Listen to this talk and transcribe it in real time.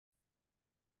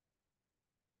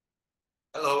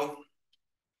Hello.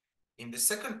 In the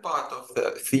second part of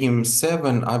the theme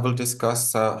 7, I will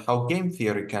discuss how game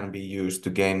theory can be used to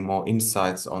gain more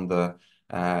insights on the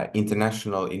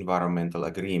international environmental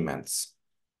agreements.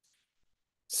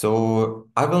 So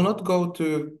I will not go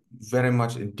to very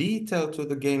much in detail to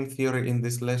the game theory in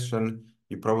this lesson.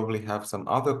 You probably have some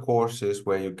other courses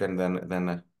where you can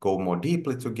then go more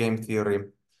deeply to game theory.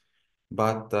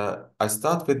 But I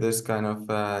start with this kind of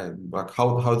like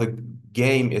how the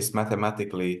game is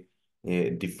mathematically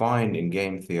defined in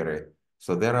game theory.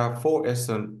 So there are four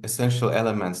essential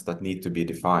elements that need to be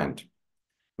defined.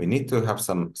 We need to have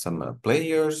some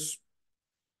players.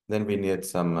 Then we need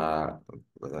some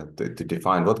to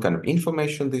define what kind of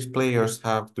information these players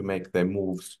have to make their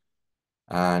moves.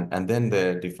 And then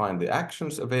they define the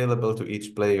actions available to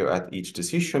each player at each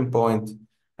decision point,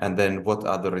 and then what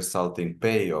are the resulting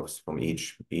payoffs from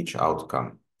each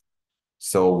outcome.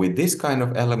 So with this kind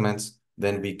of elements,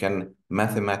 then we can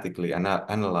mathematically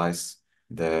analyze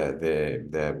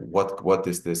what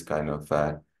is this kind of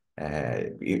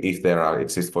if there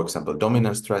exist, for example,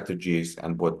 dominant strategies,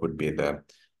 and what would be the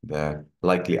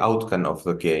likely outcome of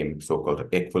the game,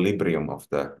 so-called equilibrium of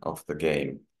the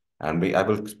game. And I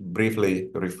will briefly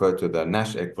refer to the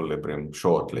Nash equilibrium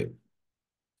shortly.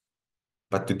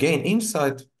 But to gain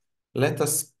insight, let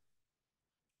us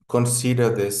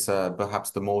consider this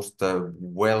perhaps the most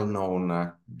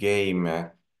well-known game,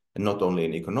 not only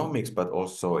in economics but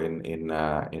also in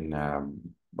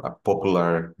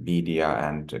popular media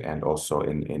and also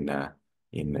in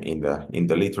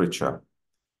the literature,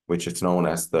 which is known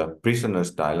as the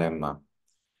prisoner's dilemma.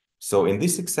 So in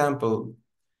this example,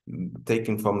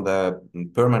 taken from the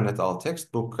Perman et al.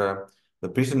 Textbook, the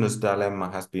prisoner's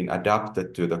dilemma has been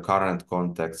adapted to the current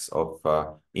context of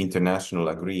international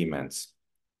agreements.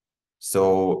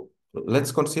 So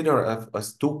let's consider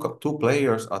as two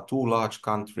players are two large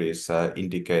countries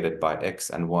indicated by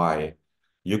X and Y.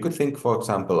 You could think, for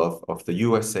example, of the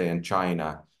USA and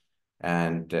China,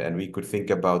 and we could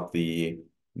think about the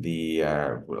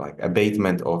like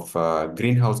abatement of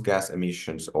greenhouse gas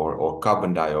emissions or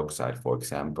carbon dioxide, for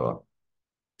example.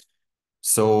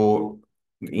 So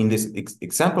in this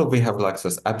example, we have like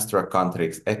this abstract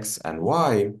countries X and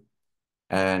Y,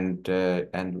 and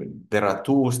there are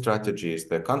two strategies.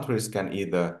 The countries can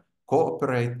either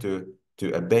cooperate to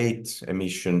abate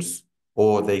emissions,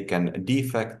 or they can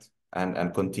defect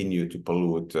and continue to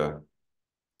pollute.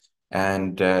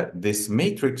 And this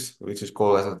matrix, which is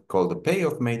called the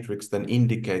payoff matrix, then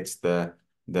indicates the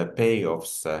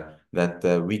payoffs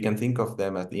that we can think of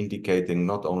them as indicating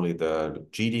not only the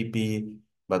GDP,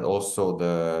 but also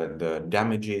the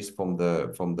damages from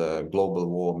the global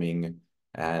warming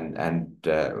and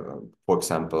for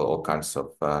example, all kinds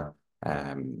of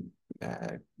um, uh,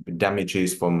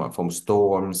 damages from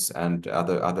storms and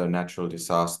other natural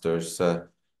disasters.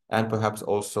 And perhaps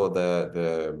also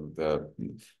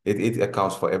it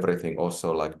accounts for everything,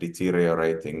 also like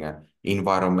deteriorating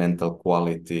environmental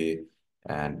quality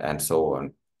and so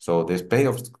on. So these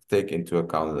payoffs take into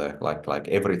account like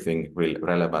everything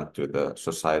relevant to the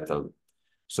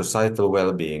societal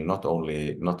well-being, not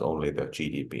only the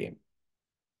GDP.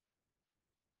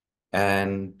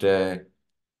 And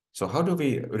so how do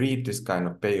we read this kind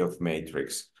of payoff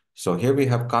matrix? So here we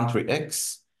have country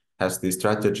X has these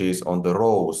strategies on the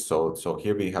rows. So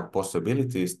here we have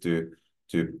possibilities to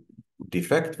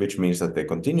defect, which means that they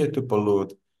continue to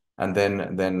pollute, and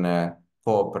then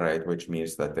cooperate, which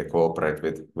means that they cooperate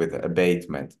with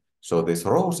abatement. So these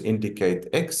rows indicate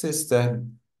X's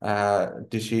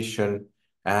decision,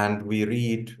 and we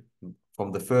read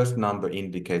from the first number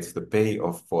indicates the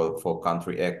payoff for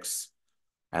country X,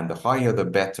 and the higher the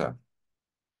better.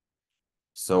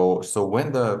 So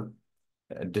when the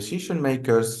decision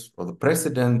makers or the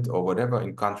president or whatever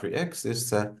in country X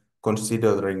is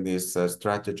considering these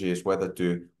strategies, whether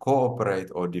to cooperate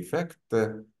or defect,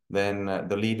 then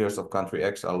the leaders of country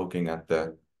X are looking at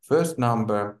the first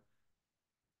number,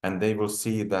 and they will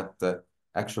see that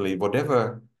actually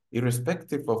whatever,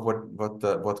 irrespective of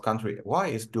what country Y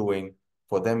is doing,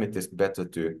 for them it is better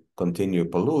to continue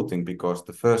polluting because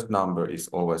the first number is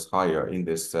always higher in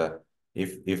this.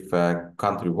 If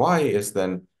country Y is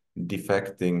then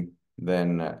defecting,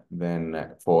 then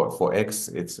for X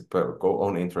its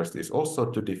own interest is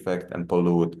also to defect and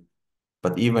pollute.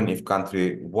 But even if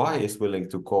country Y is willing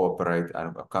to cooperate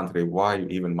and country Y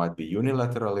even might be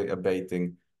unilaterally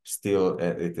abating, still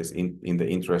it is in the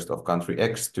interest of country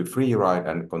X to free ride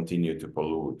and continue to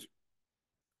pollute.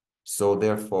 So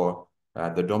therefore,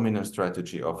 the dominant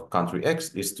strategy of country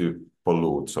X is to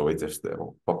pollute. So it is the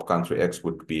country X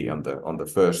would be on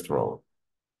the first row.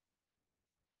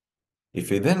 If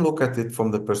we then look at it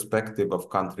from the perspective of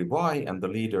country Y and the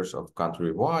leaders of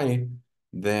country Y,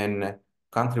 then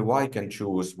country Y can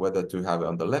choose whether to have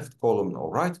on the left column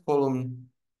or right column.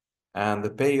 And the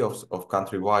payoffs of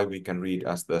country Y we can read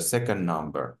as the second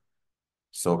number.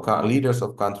 So leaders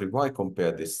of country Y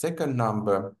compare this second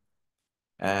number,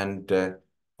 and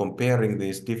comparing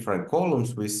these different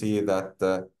columns, we see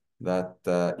that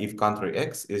if country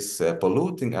X is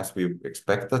polluting, as we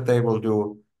expect that they will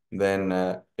do, then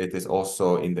it is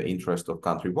also in the interest of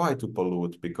country Y to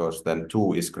pollute, because then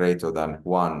 2 is greater than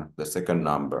 1, the second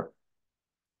number.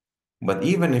 But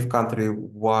even if country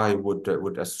Y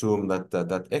would assume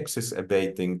that X is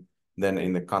abating, then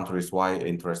in the country's Y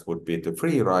interest would be to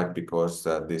free ride, because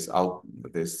this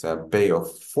pay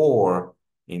of 4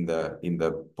 in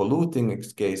the polluting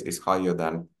case is higher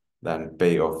than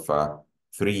pay of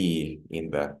 3 in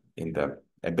the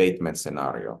abatement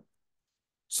scenario.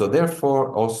 So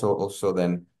therefore, also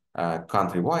then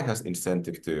country Y has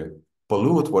incentive to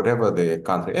pollute whatever the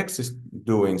country X is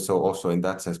doing. So also in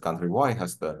that sense, country Y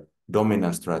has the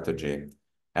dominant strategy,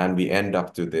 and we end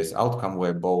up to this outcome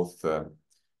where both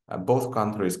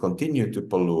countries continue to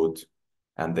pollute,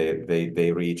 and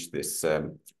they reach this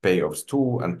payoffs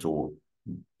 2 and 2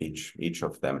 each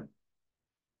of them,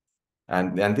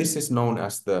 and this is known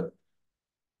as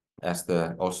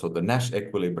also the Nash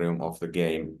equilibrium of the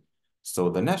game. So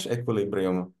the Nash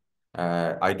equilibrium,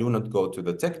 I do not go to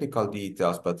the technical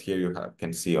details, but here you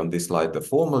can see on this slide the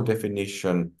formal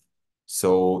definition.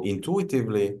 So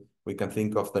intuitively, we can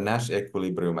think of the Nash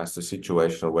equilibrium as a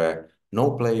situation where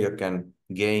no player can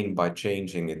gain by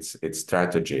changing its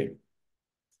strategy.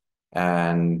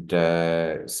 And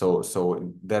so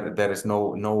there is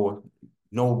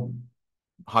no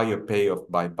higher payoff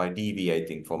by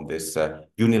deviating from this,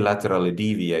 unilaterally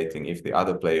deviating if the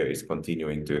other player is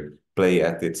continuing to play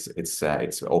at its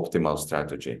optimal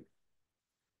strategy.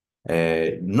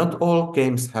 Not all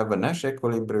games have a Nash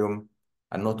equilibrium,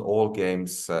 and not all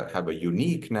games have a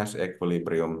unique Nash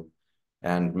equilibrium.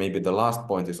 And maybe the last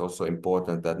point is also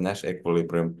important, that Nash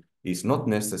equilibrium is not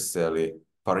necessarily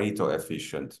Pareto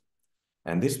efficient.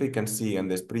 And this we can see in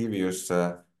this previous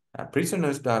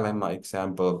prisoner's dilemma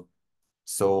example.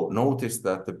 So notice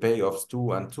that the payoffs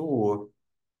 2 and 2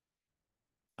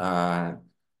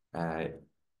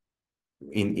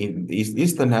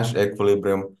 is the Nash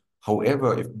equilibrium.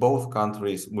 However, if both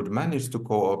countries would manage to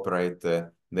cooperate,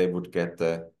 they would get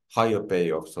a higher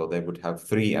payoff. So they would have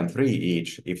 3 and 3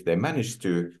 each if they manage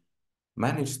to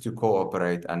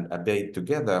cooperate and abate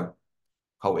together.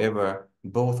 However,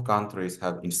 both countries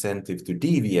have incentive to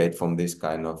deviate from this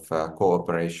kind of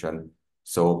cooperation.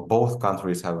 So both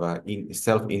countries have a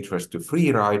self-interest to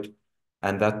free ride,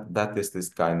 and that is this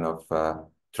kind of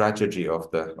tragedy of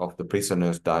the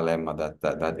prisoner's dilemma,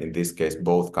 that in this case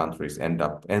both countries end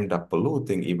up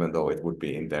polluting, even though it would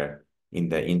be in their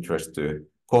interest to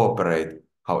cooperate.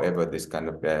 However, this kind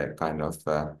of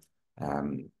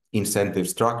incentive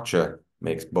structure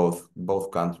makes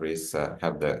both countries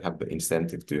have the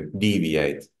incentive to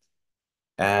deviate.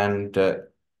 And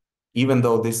even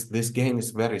though this game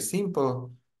is very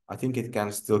simple, I think it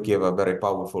can still give a very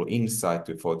powerful insight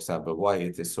to, for example, why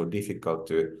it is so difficult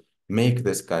to make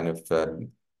this kind of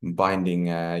binding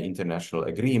international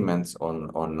agreements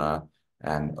on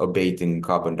and abating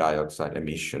carbon dioxide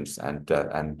emissions and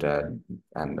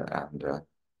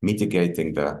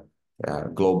mitigating the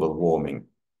global warming.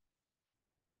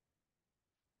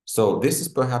 So this is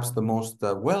perhaps the most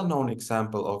well-known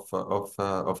example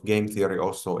of game theory,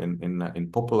 also in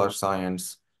popular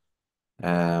science.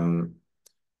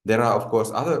 There are, of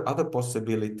course, other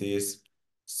possibilities.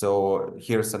 So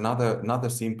here's another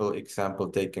simple example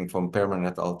taken from Perman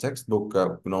et al.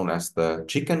 Textbook, known as the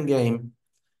chicken game.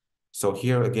 So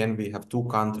here again we have two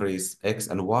countries, X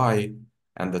and Y,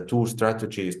 and the two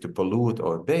strategies to pollute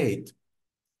or abate.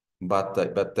 But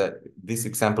this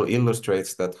example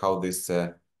illustrates that how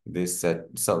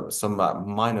some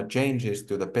minor changes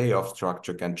to the payoff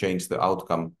structure can change the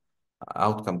outcome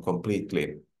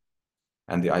completely.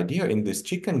 And the idea in this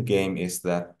chicken game is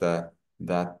that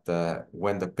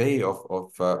when the payoff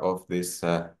of this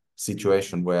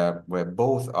situation where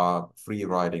both are free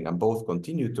riding and both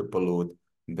continue to pollute,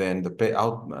 then the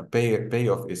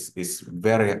payoff is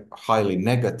very highly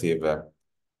negative.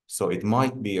 So it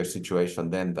might be a situation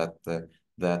then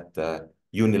that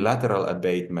unilateral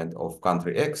abatement of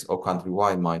country X or country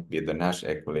Y might be the Nash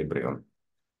equilibrium.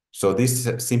 So this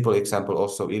simple example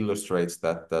also illustrates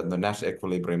that the Nash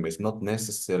equilibrium is not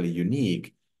necessarily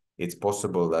unique. It's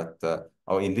possible that,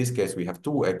 or in this case, we have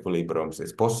two equilibriums.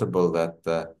 It's possible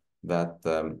that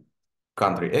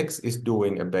country X is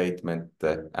doing abatement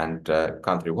and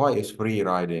country Y is free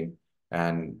riding.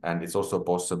 and it's also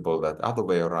possible that other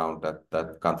way around,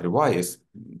 that country Y is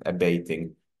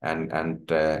abating and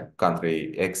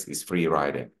country X is free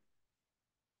riding.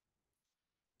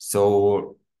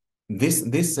 So this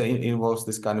involves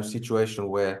this kind of situation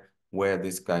where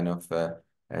this kind of uh,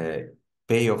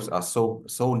 payoffs are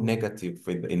so negative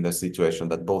in the situation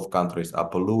that both countries are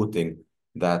polluting,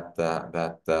 that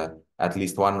at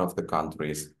least one of the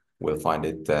countries will find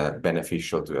it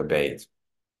beneficial to abate.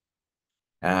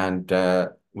 And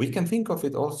we can think of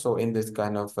it also in this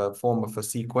kind of form of a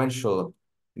sequential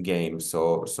game.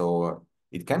 So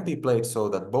it can be played so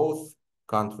that both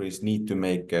countries need to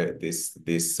make this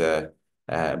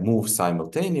move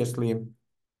simultaneously,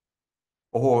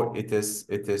 or it is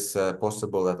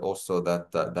possible that also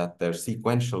that there's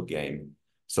sequential game.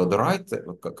 So the right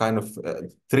kind of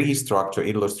tree structure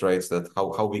illustrates that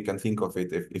how we can think of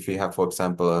it if we have, for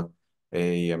example,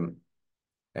 a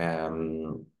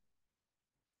um,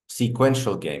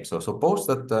 sequential game. So suppose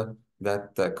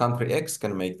that country X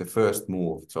can make the first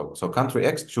move. So country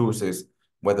X chooses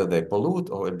whether they pollute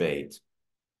or abate.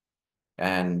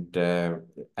 And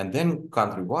then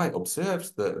country Y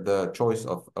observes the choice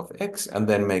of X and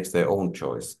then makes their own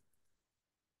choice.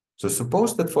 So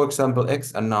suppose that, for example,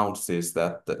 X announces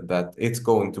that it's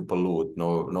going to pollute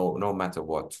no matter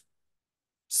what.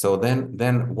 So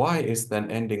then Y is then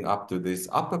ending up to this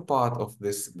upper part of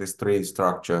this tree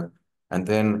structure, and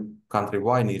then country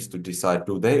Y needs to decide,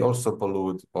 do they also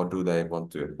pollute or do they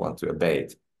want to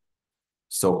abate?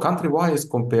 So country Y is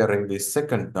comparing this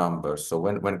second number. So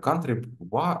when country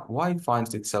Y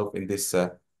finds itself in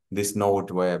this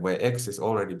node where X is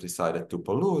already decided to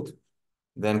pollute,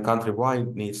 then country Y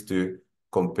needs to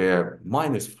compare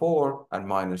 -4 and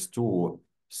 -2.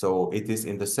 So it is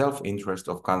in the self-interest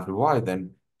of country Y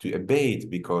then to abate,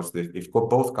 because if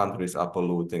both countries are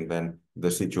polluting, then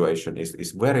the situation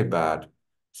is very bad.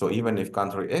 So even if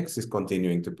country X is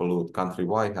continuing to pollute, country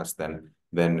Y has then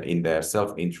in their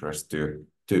self-interest to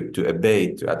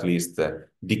abate, to at least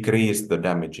decrease the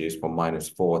damages from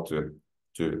 -4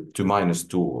 to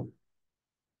 -2.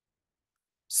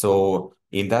 So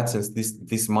in that sense,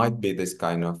 this might be this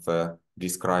kind of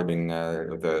describing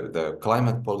the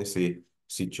climate policy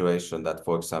situation, that,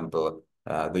 for example,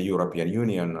 the European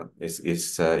Union is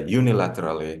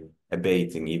unilaterally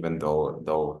abating, even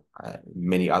though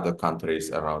many other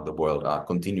countries around the world are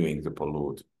continuing to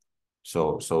pollute.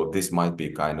 So this might be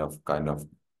kind of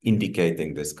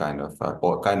indicating this kind of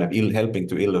or kind of helping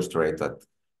to illustrate that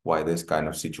why this kind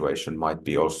of situation might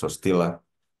be also still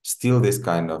this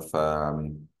kind of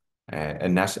a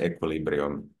Nash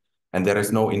equilibrium, and there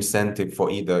is no incentive for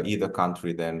either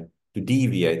country then to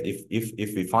deviate.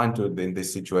 If we find in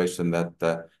this situation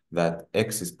that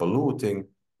X is polluting,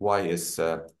 Y is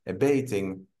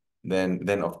abating,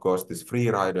 then of course this free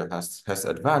rider has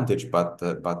advantage, but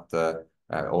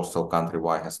also country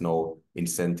Y has no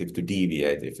incentive to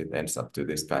deviate if it ends up to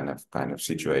this kind of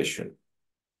situation.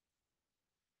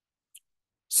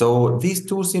 So these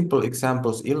two simple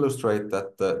examples illustrate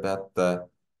that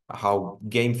how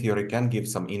game theory can give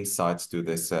some insights to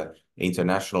this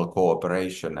international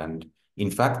cooperation. And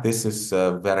in fact, this is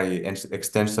a very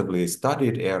extensively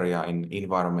studied area in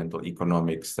environmental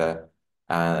economics.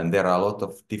 And there are a lot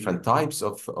of different types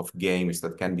of games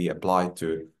that can be applied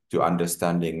to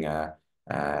understanding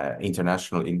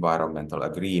international environmental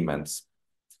agreements.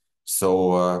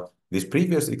 So these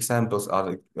previous examples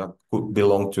could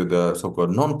belong to the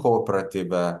so-called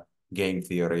non-cooperative game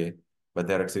theory, but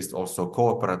there exist also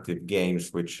cooperative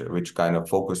games which kind of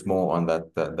focus more on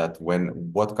that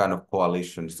what kind of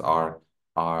coalitions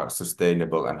are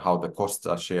sustainable and how the costs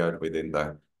are shared within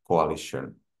the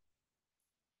coalition.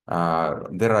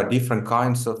 There are different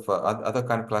kinds of other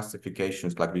kind of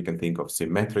classifications, like we can think of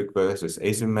symmetric versus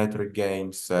asymmetric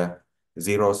games,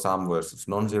 zero-sum versus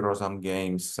non-zero-sum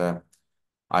games.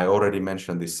 I already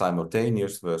mentioned this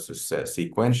simultaneous versus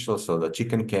sequential. So the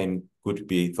chicken game could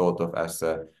be thought of as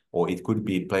or it could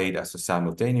be played as a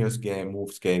simultaneous game,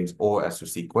 moves games, or as a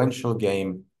sequential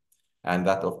game. And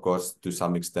that, of course, to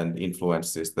some extent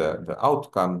influences the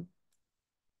outcome.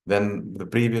 Then the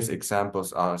previous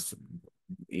examples are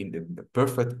in the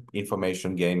perfect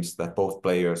information games that both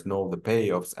players know the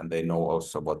payoffs and they know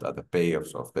also what are the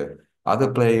payoffs of the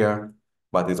other player.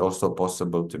 But it's also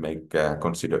possible to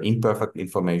consider imperfect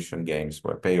information games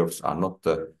where payoffs are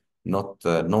not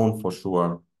known for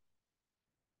sure.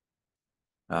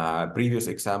 Previous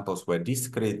examples were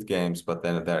discrete games, but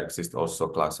then there exists also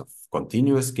a class of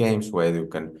continuous games where you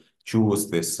can choose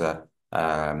this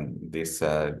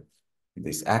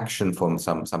action from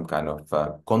some kind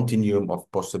of continuum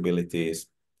of possibilities.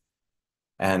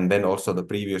 And then also the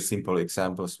previous simple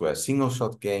examples were single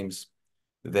shot games,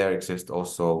 There exist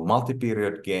also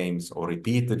multi-period games or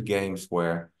repeated games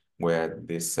where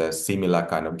this similar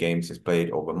kind of games is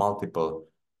played over multiple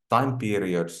time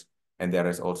periods, and there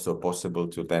is also possible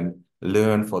to then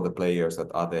learn for the players that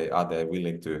are they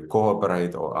willing to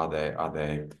cooperate, or are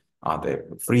they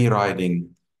free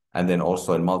riding. And then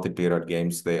also in multi-period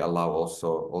games, they allow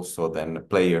also then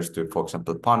players to, for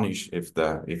example, punish if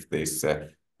these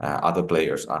other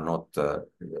players are not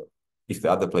if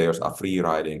the other players are free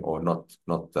riding or not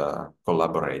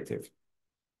collaborative.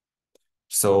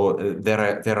 So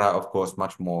there are of course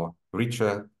much more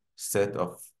richer set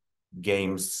of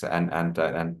games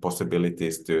and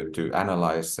possibilities to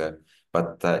analyze.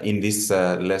 But in this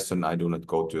lesson, I do not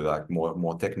go to like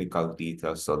more technical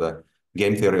details. So the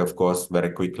game theory, of course,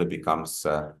 very quickly becomes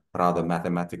rather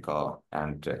mathematical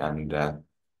and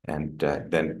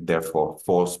then therefore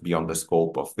falls beyond the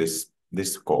scope of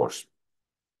this course.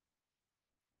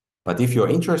 But if you're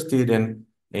interested in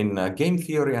game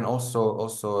theory and also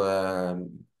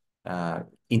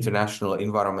international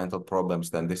environmental problems,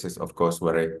 then this is of course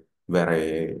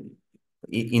very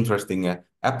interesting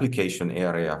application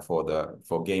area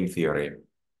for game theory.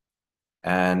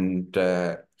 And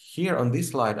here on this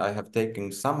slide, I have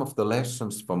taken some of the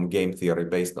lessons from game theory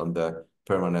based on the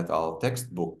Permanent All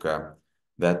textbook.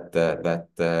 That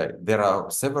there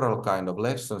are several kind of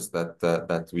lessons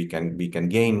that we can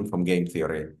gain from game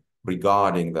theory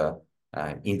regarding the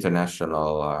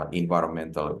international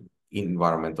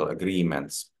environmental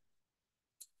agreements.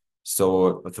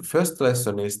 So the first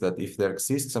lesson is that if there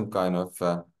exists some kind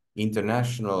of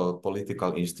international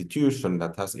political institution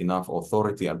that has enough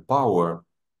authority and power,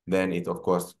 then it of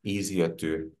course easier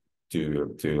to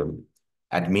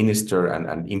administer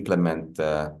and implement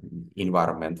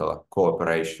environmental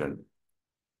cooperation.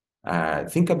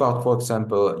 Think about, for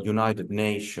example, United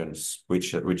Nations,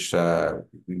 which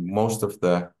most of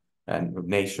the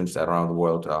nations around the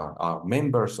world are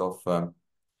members of.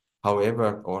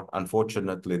 However, or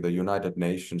unfortunately, the United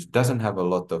Nations doesn't have a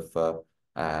lot of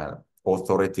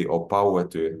authority or power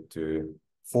to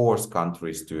force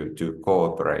countries to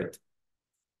cooperate.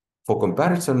 For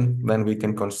comparison, then we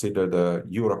can consider the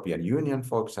European Union,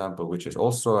 for example, which is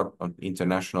also an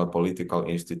international political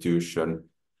institution.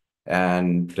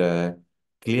 And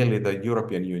clearly, the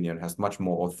European Union has much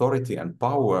more authority and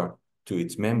power to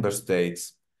its member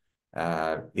states.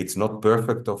 It's not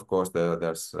perfect, of course.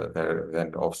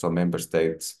 And also member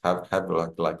states have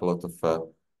like a lot of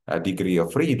a degree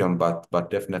of freedom,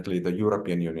 but definitely the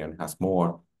European Union has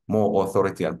more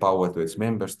authority and power to its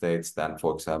member states than,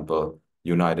 for example,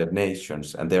 United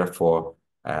Nations, and therefore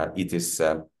it is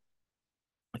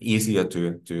easier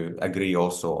to agree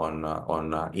also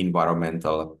on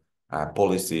environmental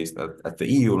policies at the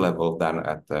EU level than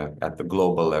at the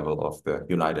global level of the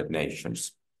United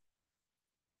Nations.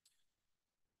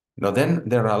 Now, then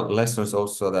there are lessons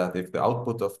also that if the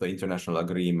output of the international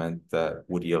agreement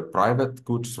would yield private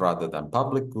goods rather than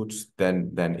public goods,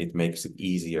 then it makes it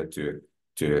easier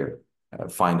to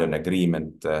find an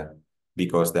agreement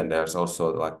because then there's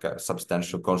also like a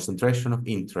substantial concentration of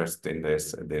interest in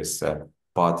this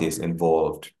parties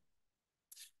involved.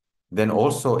 Then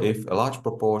also, if a large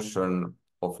proportion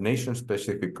of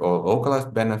nation-specific or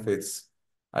localized benefits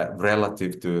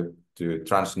relative to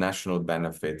transnational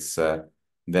benefits,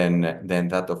 then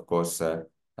that of course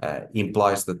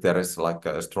implies that there is like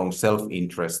a strong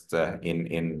self-interest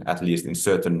in at least in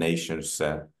certain nations,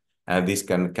 and this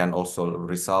can also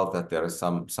result that there is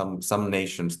some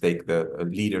nations take the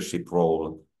leadership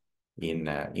role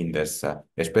in this,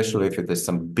 especially if it is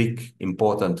some big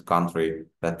important country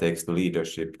that takes the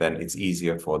leadership, then it's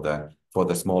easier for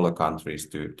the smaller countries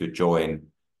to join,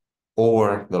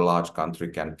 or the large country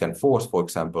can force, for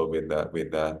example, with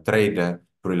the trade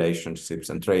relationships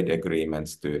and trade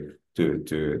agreements to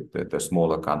the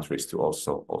smaller countries to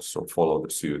also follow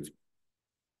the suit.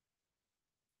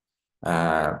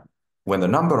 When the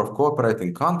number of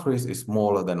cooperating countries is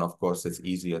smaller, then of course it's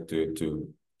easier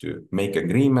to make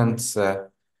agreements, and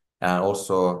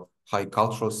also high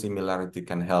cultural similarity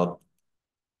can help.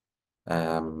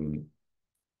 Then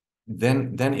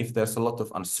if there's a lot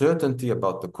of uncertainty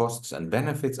about the costs and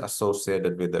benefits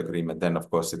associated with the agreement, then of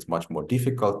course it's much more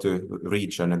difficult to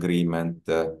reach an agreement.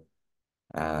 The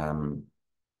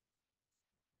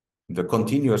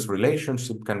continuous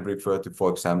relationship can refer to, for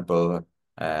example,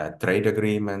 trade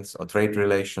agreements or trade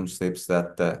relationships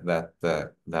that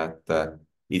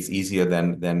it's easier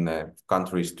than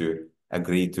countries to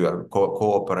agree to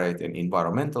cooperate in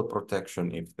environmental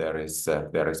protection if there is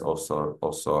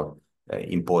also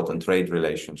important trade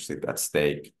relationship at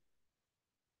stake.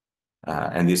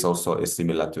 And this also is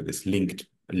similar to this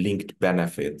linked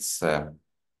benefits.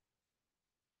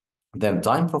 Then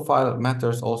time profile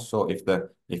matters also. If the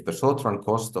short-run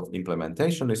cost of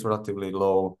implementation is relatively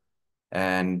low,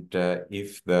 and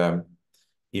if a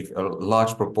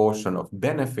large proportion of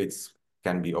benefits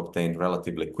can be obtained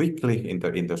relatively quickly in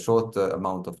the short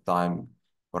amount of time,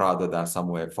 rather than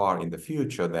somewhere far in the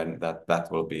future, then that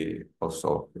will be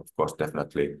also, of course,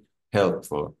 definitely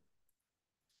helpful.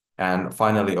 And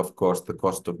finally, of course, the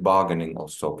cost of bargaining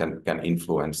also can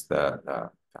influence the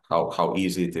how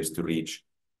easy it is to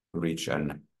reach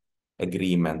an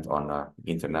agreement on an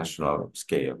international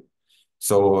scale.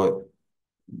 So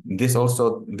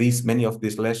many of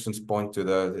these lessons point to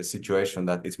the situation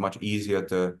that it's much easier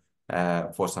to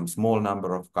for some small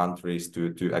number of countries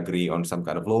to agree on some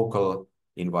kind of local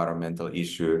environmental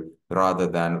issue rather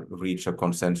than reach a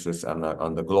consensus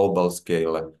on the global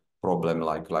scale problem,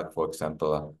 like for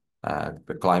example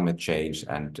the climate change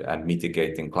and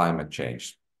mitigating climate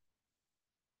change.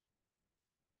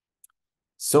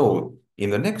 So in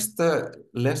the next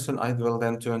lesson, I will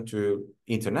then turn to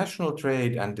international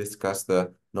trade and discuss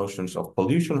the notions of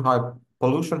pollution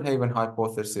haven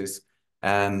hypothesis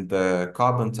and the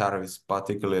carbon tariffs,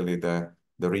 particularly the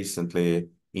recently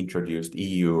introduced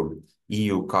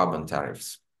EU carbon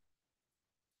tariffs.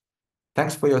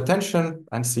 Thanks for your attention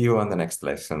and see you on the next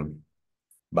lesson.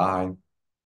 Bye.